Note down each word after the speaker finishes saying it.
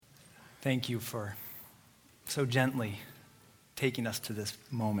Thank you for so gently taking us to this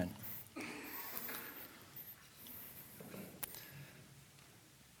moment.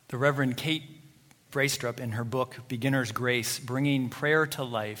 The Reverend Kate Braestrup, in her book, Beginner's Grace, Bringing Prayer to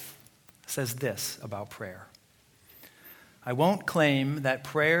Life, says this about prayer. I won't claim that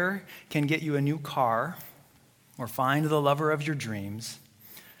prayer can get you a new car or find the lover of your dreams.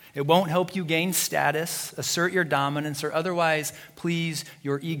 It won't help you gain status, assert your dominance, or otherwise please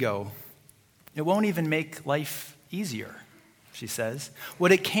your ego. It won't even make life easier, she says.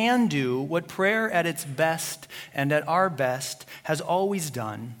 What it can do, what prayer at its best and at our best has always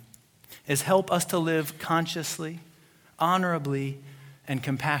done, is help us to live consciously, honorably, and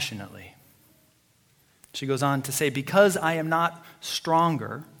compassionately. She goes on to say, because I am not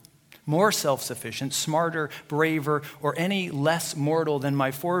stronger, more self-sufficient, smarter, braver, or any less mortal than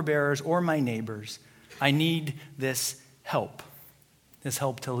my forebears or my neighbors, I need this help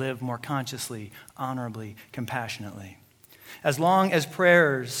to live more consciously, honorably, compassionately. As long as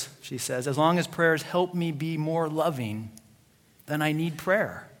prayers, she says, as long as prayers help me be more loving, then I need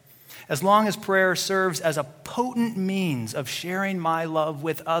prayer. As long as prayer serves as a potent means of sharing my love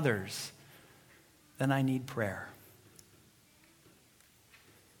with others, then I need prayer.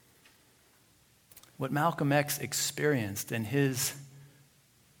 What Malcolm X experienced in his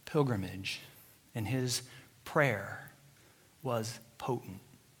pilgrimage, in his prayer, was potent.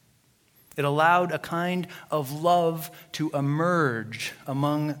 It allowed a kind of love to emerge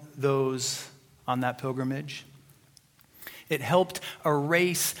among those on that pilgrimage. It helped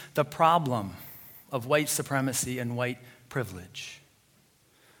erase the problem of white supremacy and white privilege.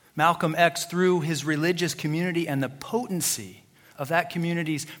 Malcolm X, through his religious community and the potency of that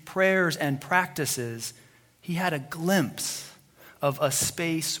community's prayers and practices, he had a glimpse of a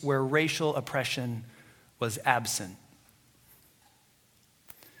space where racial oppression was absent.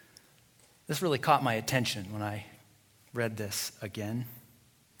 This really caught my attention when I read this again.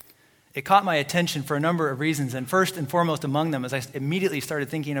 It caught my attention for a number of reasons, and first and foremost among them is I immediately started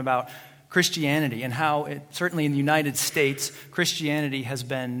thinking about Christianity and how, certainly in the United States, Christianity has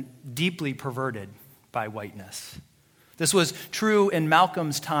been deeply perverted by whiteness. This was true in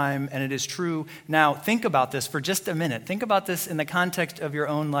Malcolm's time, and it is true now. Think about this for just a minute. Think about this in the context of your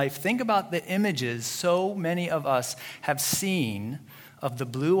own life. Think about the images so many of us have seen of the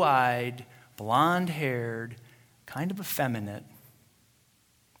blue-eyed, blonde-haired, kind of effeminate,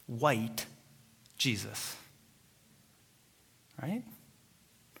 white Jesus. Right?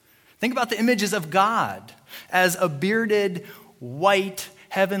 Think about the images of God as a bearded, white,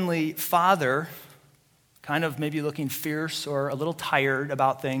 heavenly Father, kind of maybe looking fierce or a little tired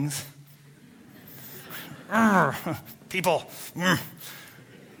about things. People.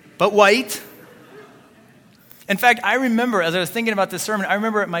 But white. In fact, I remember, as I was thinking about this sermon, I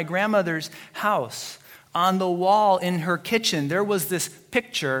remember at my grandmother's house, on the wall in her kitchen, there was this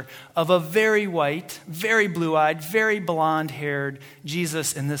picture of a very white, very blue-eyed, very blonde-haired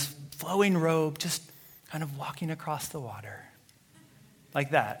Jesus in this flowing robe, just kind of walking across the water.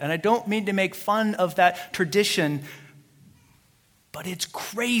 Like that. And I don't mean to make fun of that tradition, but it's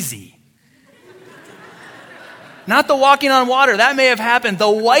crazy. Not the walking on water, that may have happened.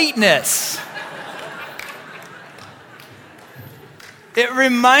 The whiteness. It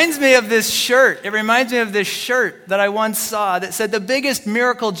reminds me of this shirt. It reminds me of this shirt that I once saw that said the biggest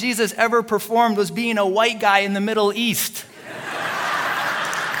miracle Jesus ever performed was being a white guy in the Middle East.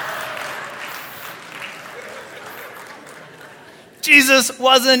 Jesus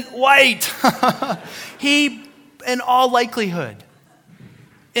wasn't white. He, in all likelihood,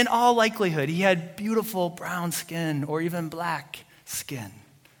 he had beautiful brown skin or even black skin.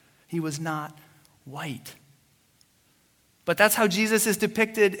 He was not white. But that's how Jesus is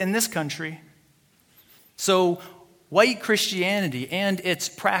depicted in this country. So white Christianity and its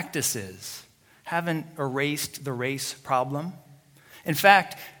practices haven't erased the race problem. In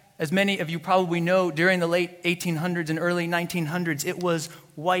fact, as many of you probably know, during the late 1800s and early 1900s, it was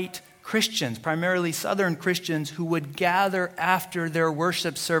white Christians, primarily Southern Christians, who would gather after their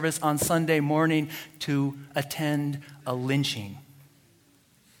worship service on Sunday morning to attend a lynching.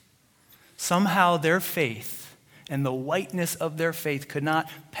 Somehow their faith and the whiteness of their faith could not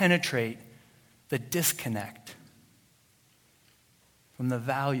penetrate the disconnect from the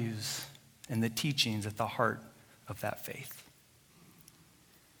values and the teachings at the heart of that faith.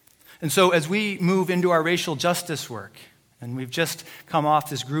 And so as we move into our racial justice work, and we've just come off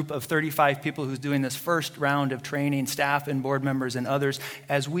this group of 35 people who's doing this first round of training, staff and board members and others,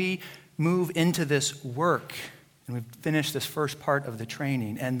 as we move into this work, and we've finished this first part of the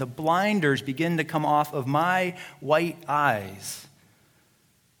training, and the blinders begin to come off of my white eyes,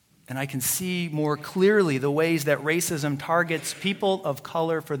 and I can see more clearly the ways that racism targets people of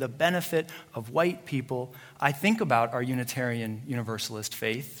color for the benefit of white people, I think about our Unitarian Universalist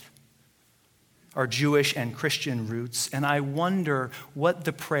faith, our Jewish and Christian roots, and I wonder what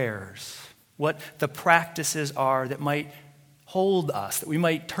the prayers, what the practices are that might hold us, that we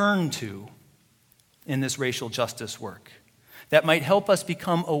might turn to in this racial justice work, that might help us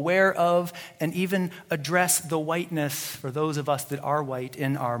become aware of and even address the whiteness for those of us that are white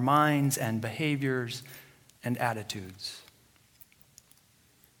in our minds and behaviors and attitudes.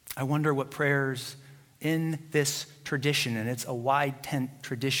 I wonder what prayers in this tradition, and it's a wide tent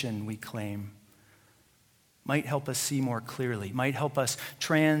tradition we claim, might help us see more clearly, might help us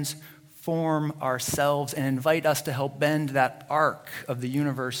transform ourselves and invite us to help bend that arc of the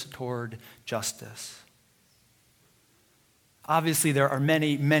universe toward justice. Obviously, there are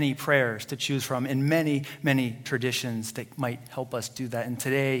many, many prayers to choose from in many, many traditions that might help us do that. And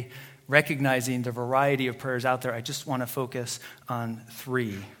today, recognizing the variety of prayers out there, I just want to focus on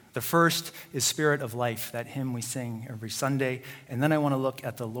 3. The first is Spirit of Life, that hymn we sing every Sunday. And then I want to look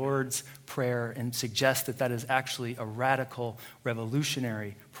at the Lord's Prayer and suggest that that is actually a radical,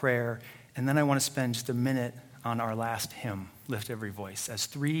 revolutionary prayer. And then I want to spend just a minute on our last hymn, Lift Every Voice, as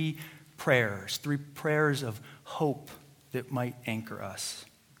 3 prayers of hope that might anchor us.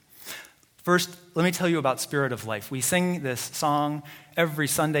 First, let me tell you about Spirit of Life. We sing this song every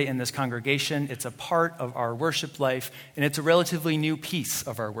Sunday in this congregation. It's a part of our worship life, and it's a relatively new piece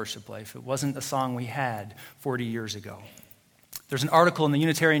of our worship life. It wasn't a song we had 40 years ago. There's an article in the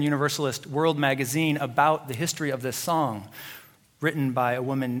Unitarian Universalist World magazine about the history of this song, written by a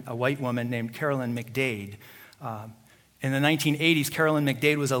white woman named Carolyn McDade. In the 1980s, Carolyn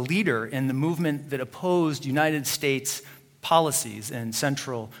McDade was a leader in the movement that opposed United States policies in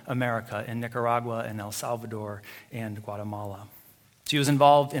Central America, in Nicaragua and El Salvador and Guatemala. She was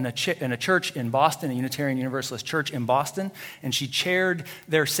involved in a church in Boston, a Unitarian Universalist church in Boston, and she chaired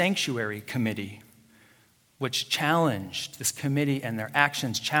their sanctuary committee, which challenged, this committee and their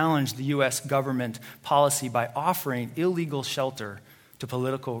actions challenged the U.S. government policy by offering illegal shelter to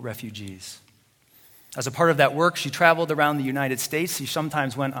political refugees. As a part of that work, she traveled around the United States. She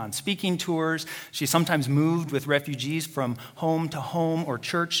sometimes went on speaking tours. She sometimes moved with refugees from home to home or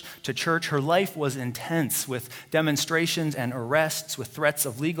church to church. Her life was intense, with demonstrations and arrests, with threats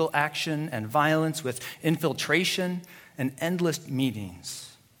of legal action and violence, with infiltration and endless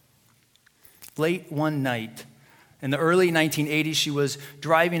meetings. Late one night, in the early 1980s, she was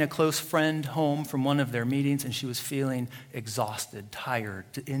driving a close friend home from one of their meetings, and she was feeling exhausted, tired,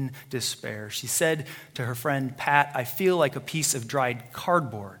 in despair. She said to her friend, Pat, I feel like a piece of dried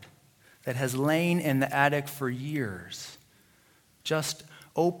cardboard that has lain in the attic for years. Just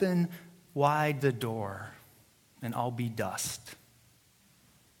open wide the door, and I'll be dust.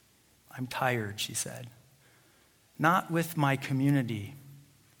 I'm tired, she said. Not with my community,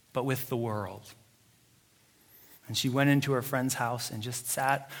 but with the world. And she went into her friend's house and just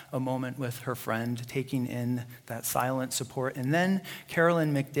sat a moment with her friend, taking in that silent support. And then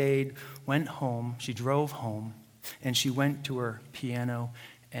Carolyn McDade went home. She drove home, and she went to her piano,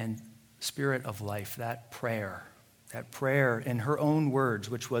 and Spirit of Life, that prayer in her own words,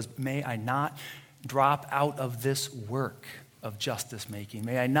 which was, may I not drop out of this work of justice making.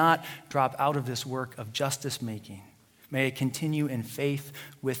 May I not drop out of this work of justice making. May I continue in faith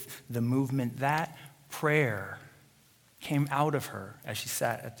with the movement. That prayer came out of her as she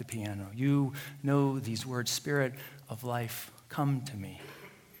sat at the piano. You know these words, Spirit of Life, come to me.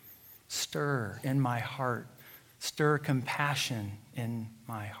 Stir in my heart. Stir compassion in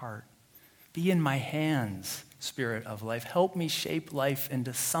my heart. Be in my hands, Spirit of Life. Help me shape life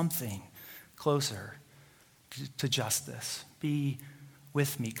into something closer to justice. Be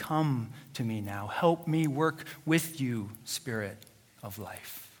with me. Come to me now. Help me work with you, Spirit of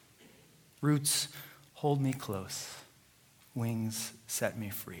Life. Roots, hold me close. Wings, set me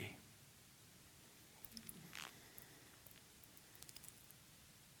free.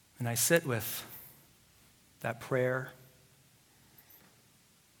 And I sit with that prayer,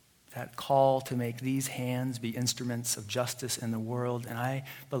 that call to make these hands be instruments of justice in the world, and I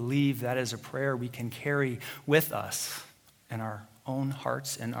believe that is a prayer we can carry with us in our own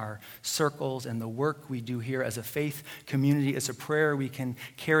hearts, in our circles, and the work we do here as a faith community. Is a prayer we can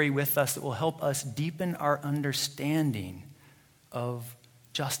carry with us that will help us deepen our understanding of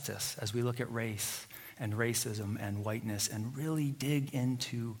justice as we look at race and racism and whiteness and really dig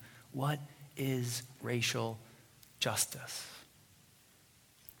into what is racial justice.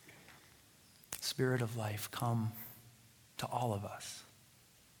 Spirit of Life, come to all of us.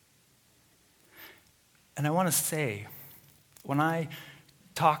 And I want to say, when I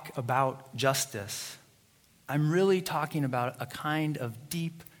talk about justice, I'm really talking about a kind of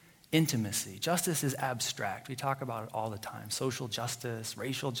deep intimacy. Justice is abstract. We talk about it all the time. Social justice,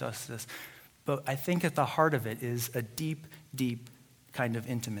 racial justice. But I think at the heart of it is a deep, deep kind of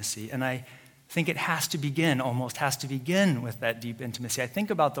intimacy. And I think it almost has to begin with that deep intimacy. I think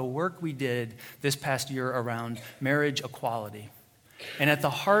about the work we did this past year around marriage equality. And at the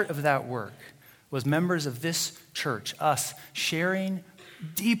heart of that work was members of this church, us, sharing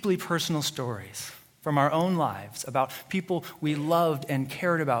deeply personal stories from our own lives about people we loved and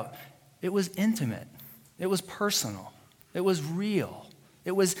cared about. It was intimate. It was personal. It was real.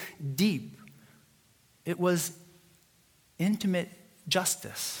 It was deep. It was intimate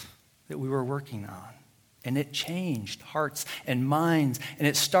justice that we were working on. And it changed hearts and minds. And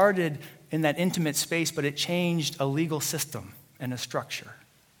it started in that intimate space, but it changed a legal system and a structure.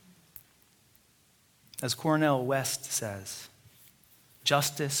 As Cornel West says,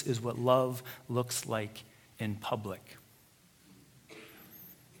 justice is what love looks like in public.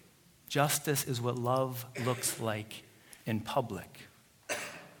 Justice is what love looks like in public.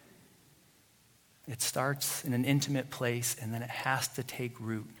 It starts in an intimate place, and then it has to take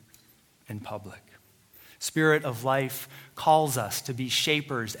root in public. Spirit of Life calls us to be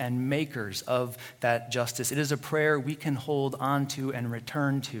shapers and makers of that justice. It is a prayer we can hold on to and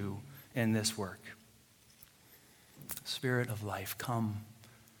return to in this work. Spirit of Life, come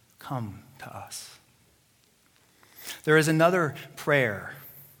to us. There is another prayer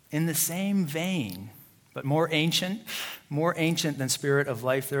in the same vein, but more ancient than Spirit of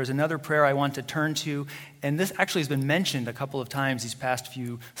Life. There is another prayer I want to turn to, and this actually has been mentioned a couple of times these past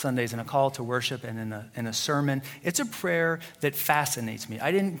few Sundays in a call to worship and in a sermon. It's a prayer that fascinates me.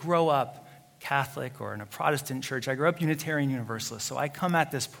 I didn't grow up Catholic or in a Protestant church. I grew up Unitarian Universalist, so I come at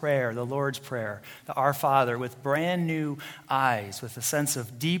this prayer, the Lord's Prayer, the Our Father, with brand new eyes, with a sense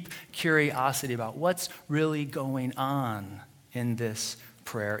of deep curiosity about what's really going on in this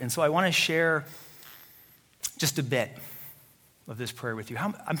prayer. And so I want to share just a bit of this prayer with you.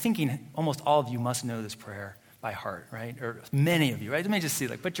 I'm thinking almost all of you must know this prayer by heart, right? Or many of you, right? Let me just see,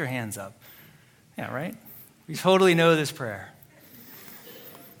 put your hands up. Yeah, right? We totally know this prayer.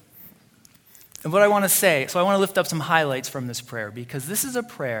 And what I want to say, so I want to lift up some highlights from this prayer, because this is a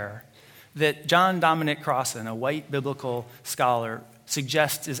prayer that John Dominic Crossan, a white biblical scholar,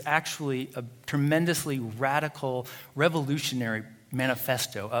 suggests is actually a tremendously radical, revolutionary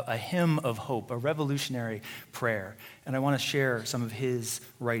manifesto, a hymn of hope, a revolutionary prayer. And I want to share some of his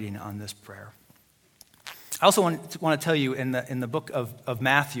writing on this prayer. I also want to tell you in the book of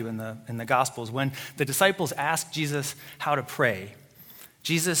Matthew, in the Gospels, when the disciples ask Jesus how to pray,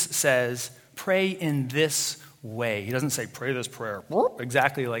 Jesus says, pray in this way. He doesn't say, pray this prayer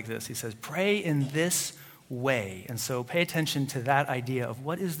exactly like this. He says, pray in this way. And so pay attention to that idea of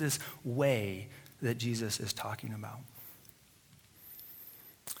what is this way that Jesus is talking about.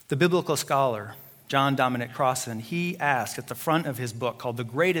 The biblical scholar, John Dominic Crossan, he asked at the front of his book called The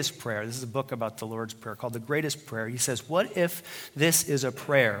Greatest Prayer, this is a book about the Lord's Prayer called The Greatest Prayer, he says, what if this is a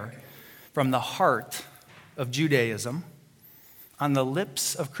prayer from the heart of Judaism, on the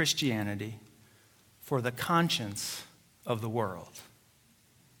lips of Christianity, for the conscience of the world?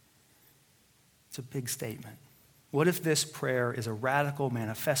 It's a big statement. What if this prayer is a radical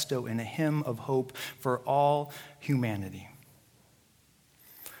manifesto and a hymn of hope for all humanity?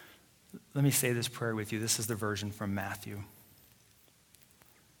 Let me say this prayer with you. This is the version from Matthew.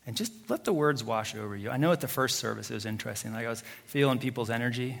 And just let the words wash over you. I know at the first service it was interesting. I was feeling people's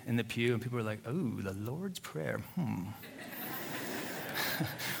energy in the pew, and people were like, oh, the Lord's Prayer.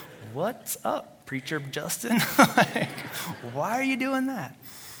 What's up, Preacher Justin? Why are you doing that?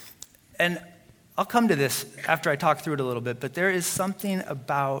 And I'll come to this after I talk through it a little bit, but there is something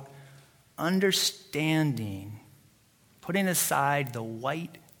about understanding, putting aside the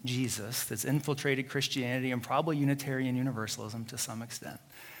white Jesus that's infiltrated Christianity and probably Unitarian Universalism to some extent,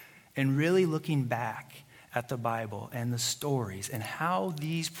 and really looking back at the Bible and the stories and how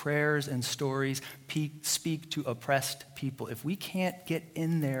these prayers and stories speak to oppressed people. If we can't get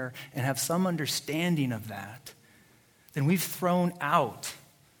in there and have some understanding of that, then we've thrown out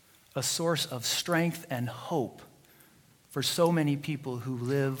a source of strength and hope for so many people who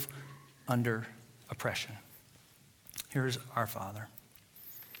live under oppression. Here's our Father.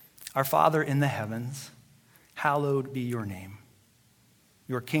 Our Father in the heavens, hallowed be your name.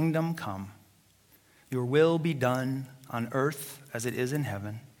 Your kingdom come. Your will be done on earth as it is in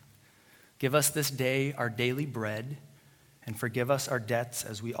heaven. Give us this day our daily bread, and forgive us our debts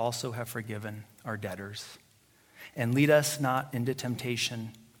as we also have forgiven our debtors. And lead us not into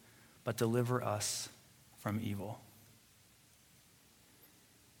temptation, but deliver us from evil.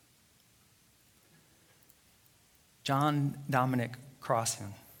 John Dominic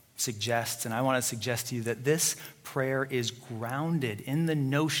Crossan suggests, and I want to suggest to you, that this prayer is grounded in the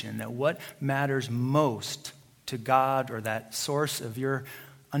notion that what matters most to God, or that source of your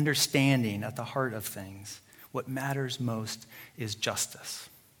understanding at the heart of things, what matters most is justice.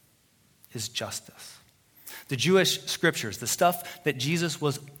 The Jewish scriptures, the stuff that Jesus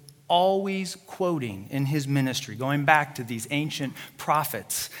was always quoting in his ministry, going back to these ancient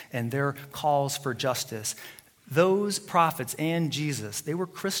prophets and their calls for justice, those prophets and Jesus, they were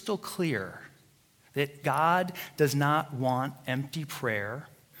crystal clear that God does not want empty prayer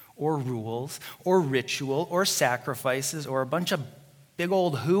or rules or ritual or sacrifices or a bunch of big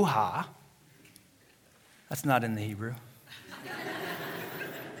old hoo-ha. That's not in the Hebrew.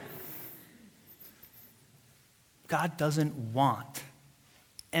 God doesn't want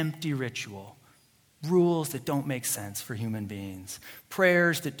empty ritual, rules that don't make sense for human beings,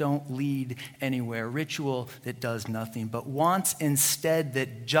 prayers that don't lead anywhere, ritual that does nothing, but wants instead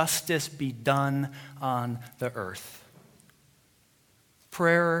that justice be done on the earth.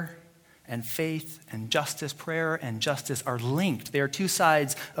 Prayer and faith and justice, prayer and justice are linked. They are two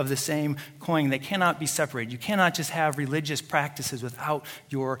sides of the same coin. They cannot be separated. You cannot just have religious practices without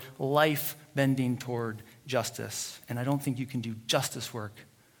your life bending toward justice. And I don't think you can do justice work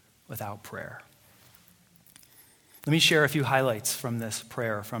without prayer. Let me share a few highlights from this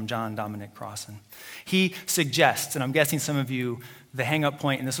prayer from John Dominic Crossan. He suggests, and I'm guessing some of you, the hang-up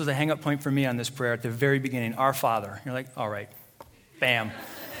point, and this was a hang-up point for me on this prayer at the very beginning, Our Father. You're like, all right, bam.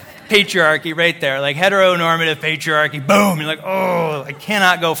 Patriarchy right there, like heteronormative patriarchy, boom. You're like, oh, I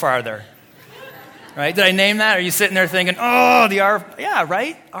cannot go farther. Right? Did I name that? Are you sitting there thinking, oh, yeah,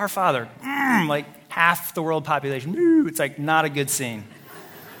 right? Our Father. Like half the world population. It's like not a good scene.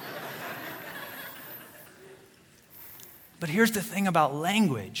 But here's the thing about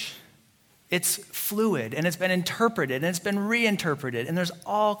language. It's fluid, and it's been interpreted, and it's been reinterpreted, and there's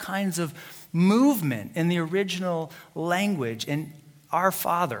all kinds of movement in the original language. And Our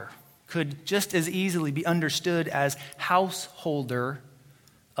Father could just as easily be understood as householder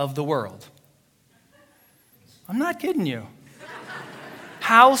of the world. I'm not kidding you.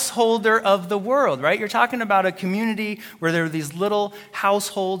 Householder of the world, right? You're talking about a community where there are these little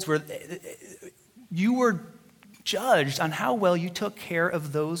households where you were judged on how well you took care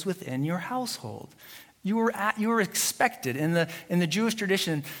of those within your household. You were expected in the Jewish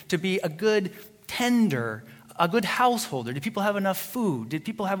tradition to be a good tender, a good householder. Did people have enough food? Did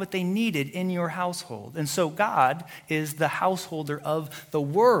people have what they needed in your household? And so God is the householder of the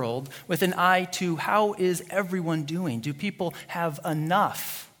world with an eye to how is everyone doing? Do people have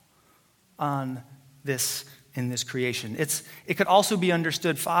enough on this in this creation? It could also be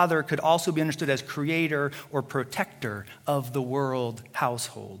understood, Father could also be understood as creator or protector of the world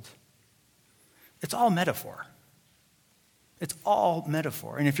household. It's all metaphor. It's all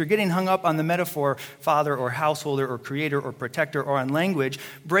metaphor. And if you're getting hung up on the metaphor, father or householder or creator or protector, or on language,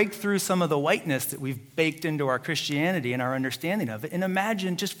 break through some of the whiteness that we've baked into our Christianity and our understanding of it. And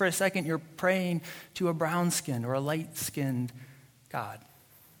imagine just for a second you're praying to a brown-skinned or a light-skinned God.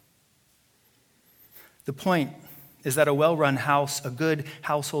 The point is that a well-run house, a good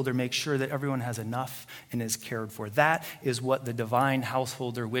householder, makes sure that everyone has enough and is cared for. That is what the divine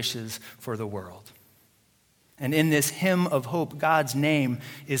householder wishes for the world. And in this hymn of hope, God's name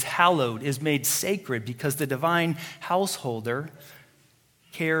is hallowed, is made sacred, because the divine householder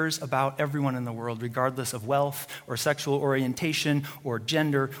cares about everyone in the world, regardless of wealth or sexual orientation or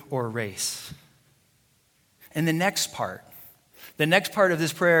gender or race. And the next part of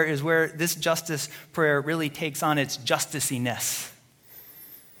this prayer is where this justice prayer really takes on its justiciness.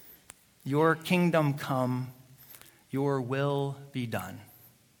 Your kingdom come, your will be done.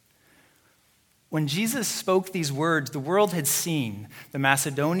 When Jesus spoke these words, the world had seen the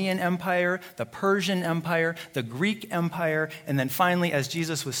Macedonian Empire, the Persian Empire, the Greek Empire, and then finally, as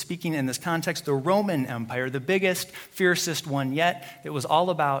Jesus was speaking in this context, the Roman Empire, the biggest, fiercest one yet. It was all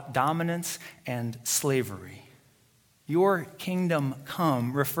about dominance and slavery. Your kingdom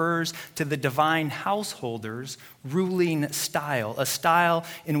come refers to the divine householder's ruling style, a style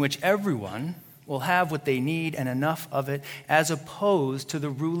in which everyone will have what they need and enough of it, as opposed to the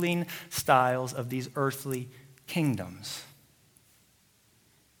ruling styles of these earthly kingdoms,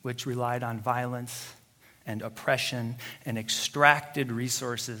 which relied on violence and oppression and extracted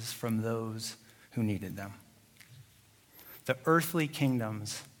resources from those who needed them. The earthly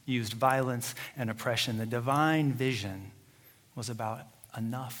kingdoms used violence and oppression. The divine vision was about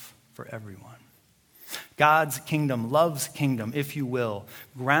enough for everyone. God's kingdom, love's kingdom, if you will,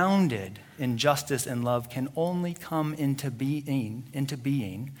 grounded in justice and love, can only come into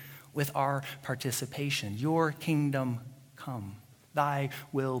being with our participation. Your kingdom come. Thy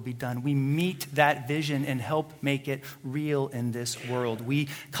will be done. We meet that vision and help make it real in this world. We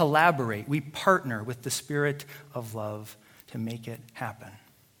collaborate. We partner with the Spirit of love to make it happen.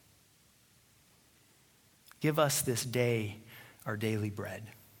 Give us this day our daily bread.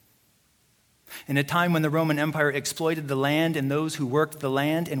 In a time when the Roman Empire exploited the land and those who worked the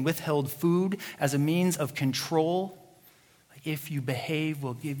land and withheld food as a means of control, if you behave,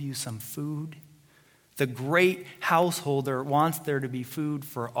 we'll give you some food. The great householder wants there to be food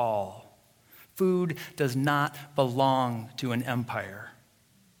for all. Food does not belong to an empire.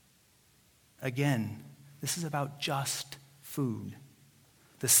 Again, this is about just food.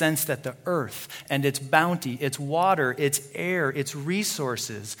 The sense that the earth and its bounty, its water, its air, its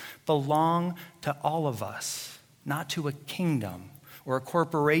resources belong to all of us, not to a kingdom or a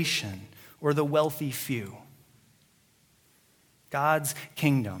corporation or the wealthy few. God's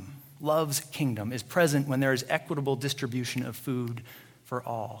kingdom, love's kingdom, is present when there is equitable distribution of food for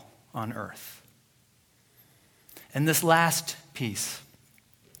all on earth. And this last piece,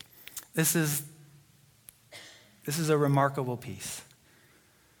 this is a remarkable piece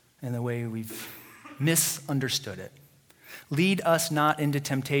in the way we've misunderstood it. Lead us not into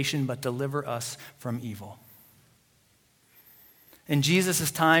temptation, but deliver us from evil. In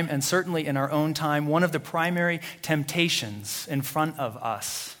Jesus' time, and certainly in our own time, one of the primary temptations in front of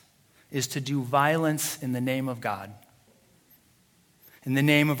us is to do violence in the name of God, in the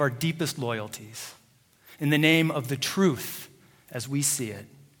name of our deepest loyalties, in the name of the truth as we see it.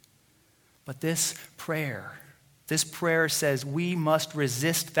 But this prayer says we must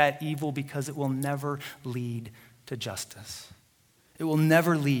resist that evil because it will never lead to justice. It will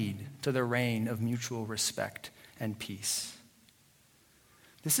never lead to the reign of mutual respect and peace.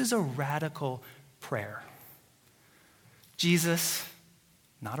 This is a radical prayer. Jesus,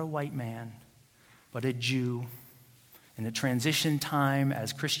 not a white man, but a Jew, in a transition time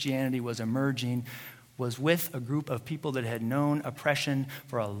as Christianity was emerging, was with a group of people that had known oppression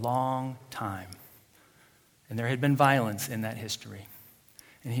for a long time. And there had been violence in that history.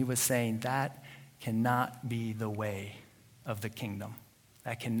 And he was saying that cannot be the way of the kingdom.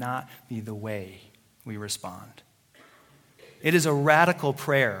 That cannot be the way we respond. It is a radical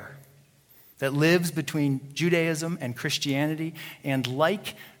prayer that lives between Judaism and Christianity. And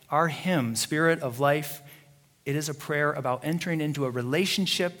like our hymn, Spirit of Life, it is a prayer about entering into a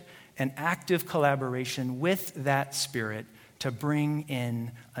relationship and active collaboration with that Spirit to bring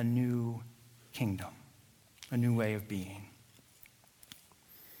in a new kingdom, a new way of being.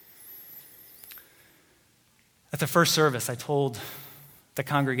 At the first service, I told the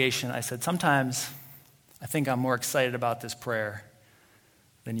congregation, I said, sometimes I think I'm more excited about this prayer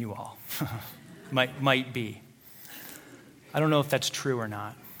than you all. might be. I don't know if that's true or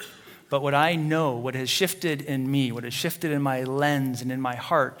not. But what I know, what has shifted in me, what has shifted in my lens and in my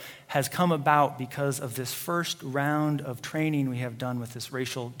heart, has come about because of this first round of training we have done with this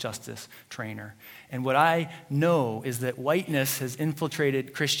racial justice trainer. And what I know is that whiteness has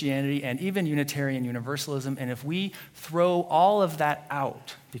infiltrated Christianity and even Unitarian Universalism. And if we throw all of that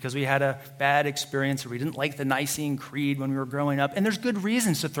out because we had a bad experience or we didn't like the Nicene Creed when we were growing up, and there's good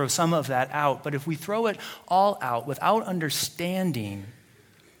reasons to throw some of that out, but if we throw it all out without understanding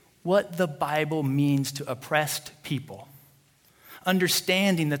what the Bible means to oppressed people,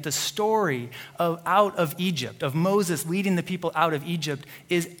 understanding that the story out of Egypt, of Moses leading the people out of Egypt,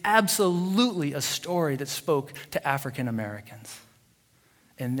 is absolutely a story that spoke to African Americans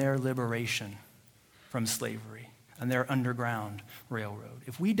and their liberation from slavery and their underground railroad.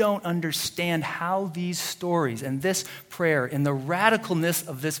 If we don't understand how these stories and this prayer and the radicalness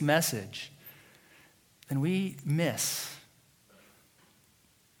of this message, then we miss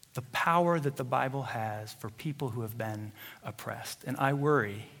the power that the Bible has for people who have been oppressed. And I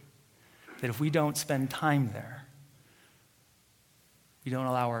worry that if we don't spend time there, we don't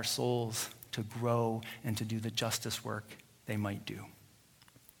allow our souls to grow and to do the justice work they might do.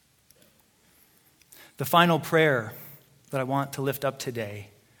 The final prayer that I want to lift up today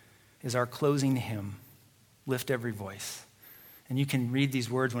is our closing hymn, Lift Every Voice. And you can read these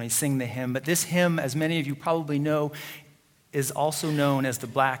words when I sing the hymn, but this hymn, as many of you probably know, is also known as the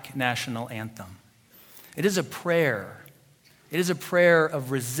Black National Anthem. It is a prayer. It is a prayer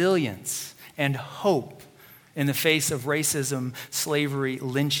of resilience and hope in the face of racism, slavery,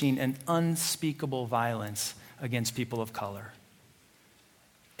 lynching, and unspeakable violence against people of color.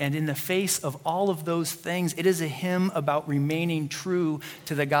 And in the face of all of those things, it is a hymn about remaining true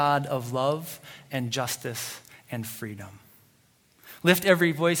to the God of love and justice and freedom. Lift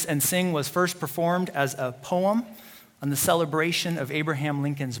Every Voice and Sing was first performed as a poem on the celebration of Abraham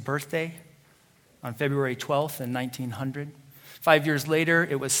Lincoln's birthday on February 12th in 1900. 5 years later,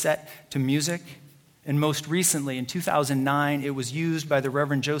 it was set to music. And most recently, in 2009, it was used by the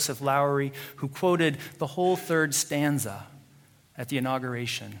Reverend Joseph Lowery, who quoted the whole third stanza at the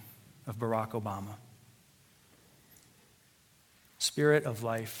inauguration of Barack Obama. Spirit of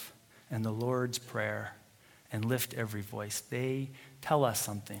life and the Lord's Prayer and lift every voice. They tell us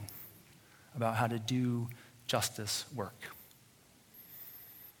something about how to do justice work.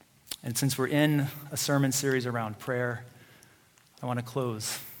 And since we're in a sermon series around prayer, I want to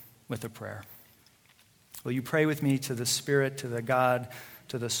close with a prayer. Will you pray with me to the Spirit, to the God,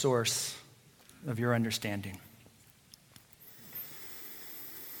 to the source of your understanding?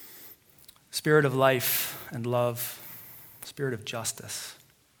 Spirit of life and love, Spirit of justice,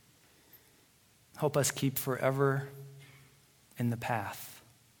 help us keep forever in the path,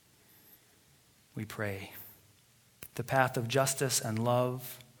 we pray. The path of justice and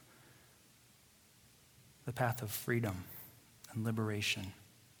love, the path of freedom and liberation.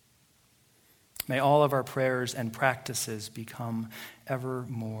 May all of our prayers and practices become ever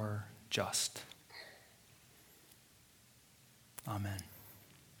more just. Amen.